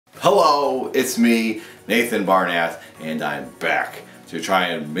Hello, it's me, Nathan Barnatt, and I'm back to try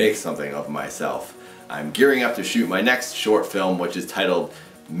and make something of myself. I'm gearing up to shoot my next short film, which is titled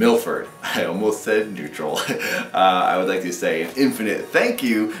Milford. I almost said neutral. I would like to say an infinite thank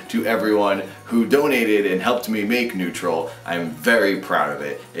you to everyone who donated and helped me make Neutral. I'm very proud of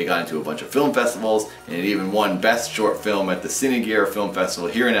it. It got into a bunch of film festivals and it even won Best Short Film at the Cinegear Film Festival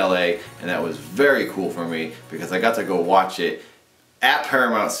here in LA, and that was very cool for me because I got to go watch it at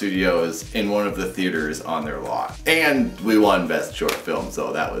Paramount Studios in one of the theaters on their lot. And we won Best Short Film,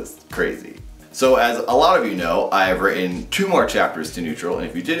 so that was crazy. So as a lot of you know, I have written 2 more chapters to Neutral, and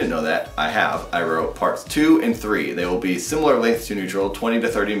if you didn't know that, I have. I wrote parts 2 and 3. They will be similar lengths to Neutral, 20 to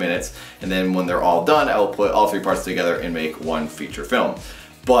 30 minutes, and then when they're all done, I will put all 3 parts together and make one feature film.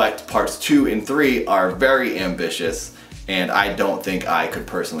 But parts 2 and 3 are very ambitious, and I don't think I could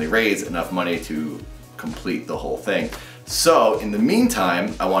personally raise enough money to complete the whole thing. So in the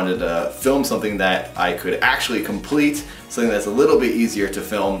meantime, I wanted to film something that I could actually complete, something that's a little bit easier to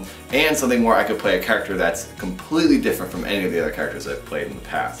film, and something where I could play a character that's completely different from any of the other characters I've played in the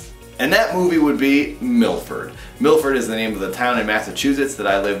past. And that movie would be Milford. Milford is the name of the town in Massachusetts that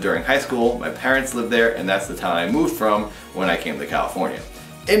I lived during high school. My parents lived there, and that's the town I moved from when I came to California.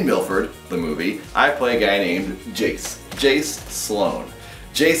 In Milford, the movie, I play a guy named Jace Sloan.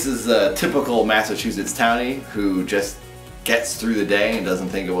 Jace is a typical Massachusetts townie who just gets through the day and doesn't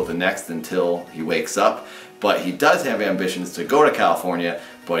think about the next until he wakes up. But he does have ambitions to go to California,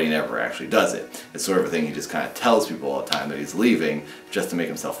 but he never actually does it. It's sort of a thing he just kind of tells people all the time that he's leaving, just to make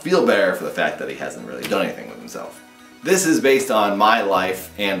himself feel better for the fact that he hasn't really done anything with himself. This is based on my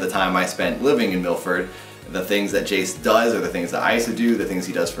life and the time I spent living in Milford. The things that Jace does are the things that I used to do. The things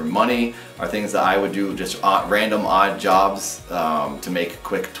he does for money are things that I would do, just random odd jobs to make a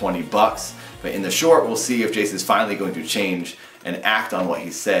quick 20 bucks. But in the short, we'll see if Jace is finally going to change and act on what he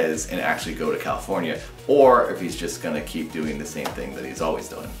says and actually go to California, or if he's just going to keep doing the same thing that he's always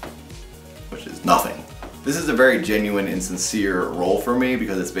done, which is nothing. This is a very genuine and sincere role for me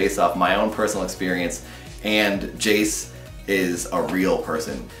because it's based off my own personal experience, and Jace is a real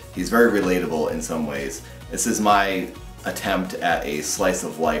person. He's very relatable in some ways. This is my attempt at a slice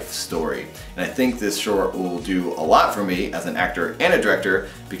of life story, and I think this short will do a lot for me as an actor and a director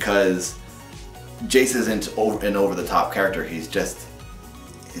because Jace isn't an over-the-top character. He's just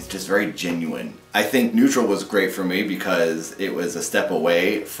very genuine. I think Neutral was great for me because it was a step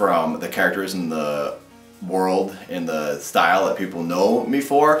away from the characters in the world and the style that people know me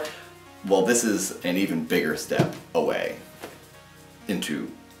for. Well, this is an even bigger step away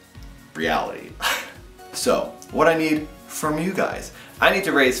into reality. So, what I need from you guys. I need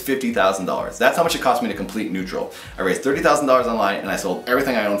to raise $50,000. That's how much it cost me to complete Neutral. I raised $30,000 online and I sold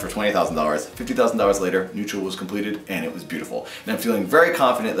everything I owned for $20,000. $50,000 later, Neutral was completed and it was beautiful. And I'm feeling very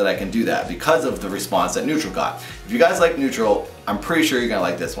confident that I can do that because of the response that Neutral got. If you guys like Neutral, I'm pretty sure you're gonna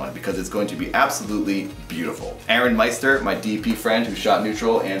like this one because it's going to be absolutely beautiful. Aaron Meister, my DP friend who shot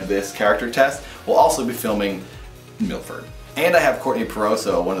Neutral and this character test, will also be filming Milford. And I have Courtney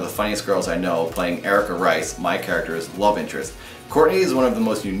Peroso, one of the funniest girls I know, playing Erica Rice, my character's love interest. Courtney is one of the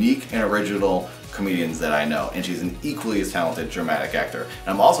most unique and original comedians that I know, and she's an equally as talented dramatic actor. And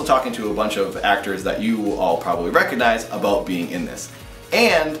I'm also talking to a bunch of actors that you all probably recognize about being in this.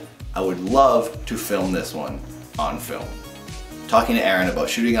 And I would love to film this one on film. Talking to Aaron about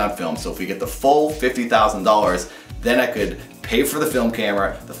shooting on film, so if we get the full $50,000, then I could pay for the film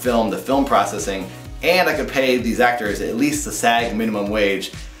camera, the film processing, and I could pay these actors at least the SAG minimum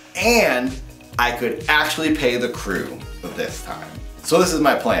wage, and I could actually pay the crew this time. So this is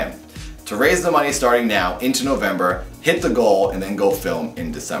my plan. To raise the money starting now into November, hit the goal, and then go film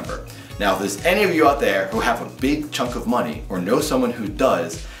in December. Now if there's any of you out there who have a big chunk of money or know someone who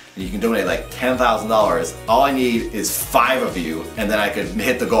does, and you can donate like $10,000, all I need is 5 of you, and then I could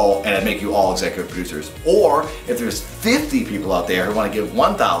hit the goal and I'd make you all executive producers. Or if there's 50 people out there who want to give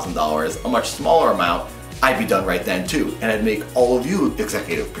 $1,000, a much smaller amount, I'd be done right then too, and I'd make all of you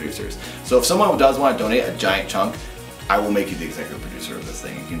executive producers. So if someone does want to donate a giant chunk, I will make you the executive producer of this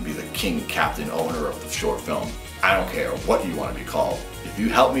thing. You can be the king, captain, owner of the short film. I don't care what you want to be called. If you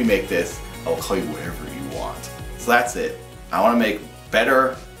help me make this, I'll call you whatever you want. So that's it. I want to make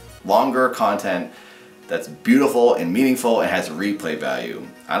better, longer content that's beautiful and meaningful and has replay value.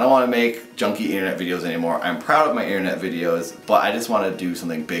 I don't want to make junky internet videos anymore. I'm proud of my internet videos, but I just want to do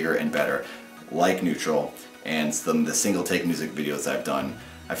something bigger and better, like Neutral and the single take music videos I've done.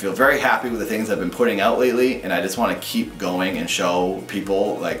 I feel very happy with the things I've been putting out lately, and I just want to keep going and show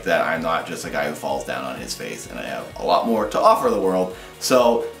people like that I'm not just a guy who falls down on his face, and I have a lot more to offer the world.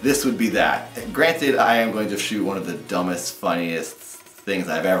 So this would be that. Granted, I am going to shoot one of the dumbest, funniest things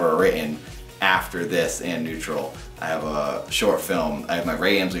I've ever written after this and Neutral. I have a short film, I have my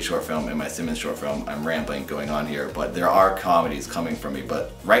Ray Amsley short film and my Simmons short film. I'm rambling going on here, but there are comedies coming from me.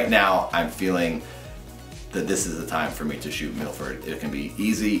 But right now I'm feeling that this is the time for me to shoot Milford. It can be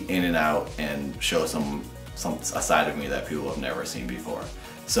easy, in and out, and show a side of me that people have never seen before.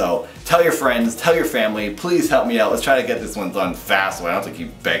 So tell your friends, tell your family, please help me out. Let's try to get this one done fast so I don't have to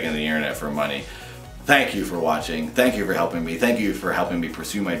keep begging the internet for money. Thank you for watching. Thank you for helping me. Thank you for helping me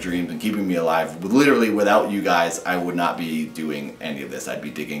pursue my dreams and keeping me alive. Literally, without you guys, I would not be doing any of this. I'd be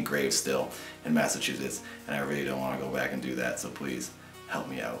digging graves still in Massachusetts, and I really don't want to go back and do that, so please help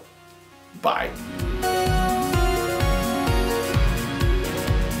me out. Bye.